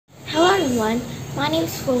everyone, my name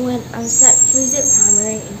is Phương Uyên. I'm at Phú Diễn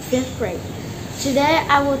Primary in 5th grade. Today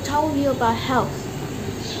I will tell you about health.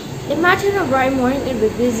 Imagine a bright morning in a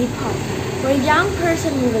busy park, where a young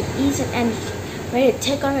person with ease and energy, ready to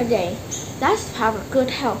take on a day. That's the power of good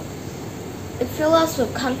health. It fills us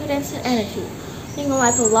with confidence and energy, making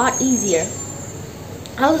life a lot easier.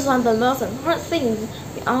 Health is one of the most important things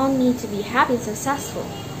we all need to be happy and successful.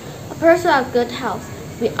 A person with good health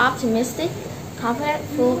will be optimistic, confident,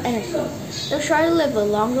 full of energy. They'll try to live a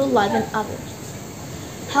longer life than others.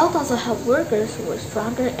 Health also helps workers who are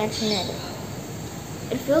stronger and energetic.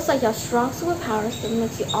 It feels like you have strong superpowers that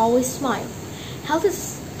makes you always smile. Health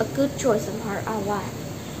is a good choice and part of our life.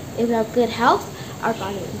 If we have good health, our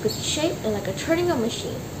body is in good shape and like a turning a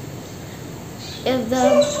machine. If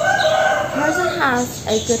the person has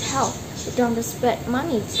a good health, they don't have to spend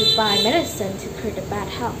money to buy medicine to create a bad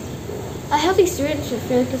health. A healthy student should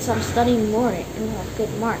focus on studying more and have good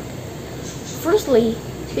mark. Firstly,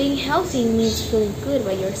 being healthy means feeling good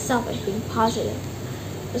about yourself and being positive.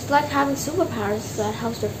 It's like having superpowers that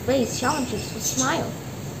helps you face challenges with a smile.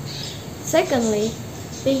 Secondly,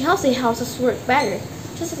 being healthy helps us work better.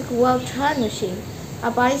 Just like a well-trained machine,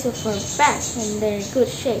 our bodies will perform fast and they're in good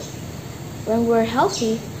shape. When we're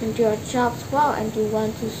healthy, we can do our jobs well and do well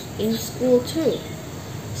in school too.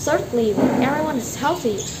 Thirdly, when everyone is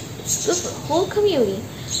healthy, it's good for the whole community.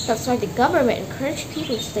 That's why the government encourages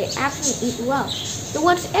people to stay active and eat well. It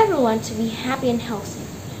wants everyone to be happy and healthy.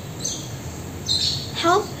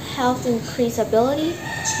 Health helps increase ability,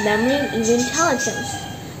 memory, and even intelligence.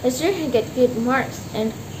 A student who gets good marks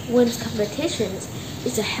and wins competitions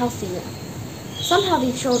is a healthy one. Some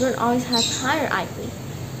healthy children always have higher IQ.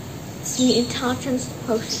 See, intelligence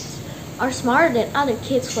quotients are smarter than other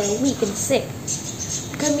kids who are weak and sick.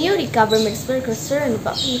 Community government is very concerned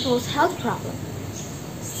about people's health problems.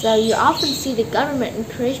 So you often see the government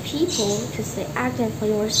encourage people to stay active and play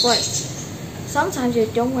more sports. Sometimes you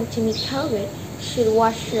don't want to meet COVID, you should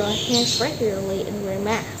wash your hands regularly and wear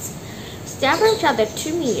masks. Separate each other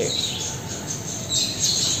 2 meters.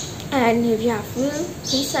 And if you have flu,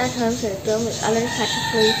 please stay at home so you don't let others catch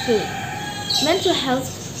free food. Mental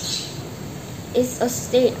health is a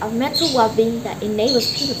state of mental well-being that enables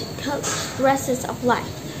people to cope with stresses of life,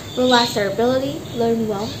 realize their ability, learn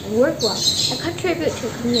well, and work well, and contribute to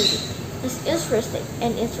a community. It's interesting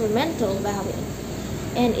and instrumental value,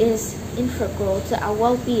 and is integral to our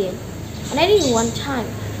well-being. At any one time,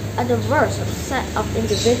 a diverse set of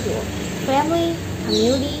individual, family,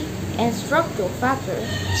 community, and structural factors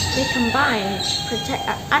may combine to protect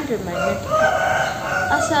and undermine mental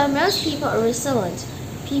health. Also, most people are resilient.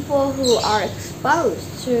 People who are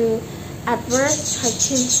exposed to adverse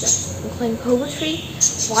circumstances, including poverty,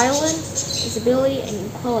 violence, disability, and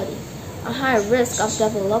inequality, are higher risk of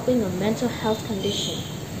developing a mental health condition.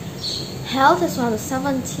 Health is one of the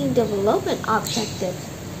 17 development objectives.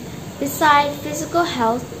 Besides physical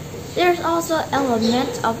health, there is also an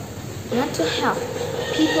element of mental health.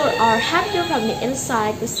 People are happier from the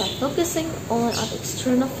inside without focusing only on the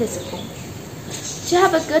external physical. To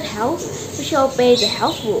have a good health, we should obey the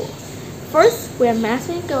health rules. First, wear masks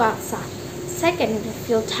when you go outside. Second, if you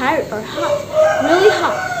feel tired or hot, really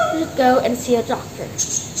hot, you should go and see a doctor.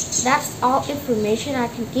 That's all information I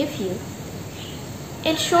can give you.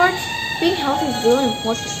 In short, being healthy is really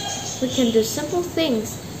important. We can do simple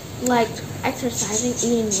things like exercising,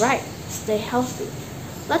 eating right, stay healthy.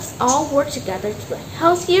 Let's all work together to a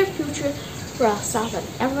healthier future for ourselves and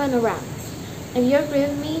everyone around us. If you agree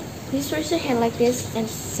with me, please raise your hand like this and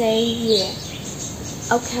say yeah.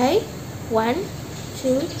 Okay? 1,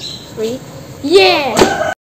 2, 3, yeah!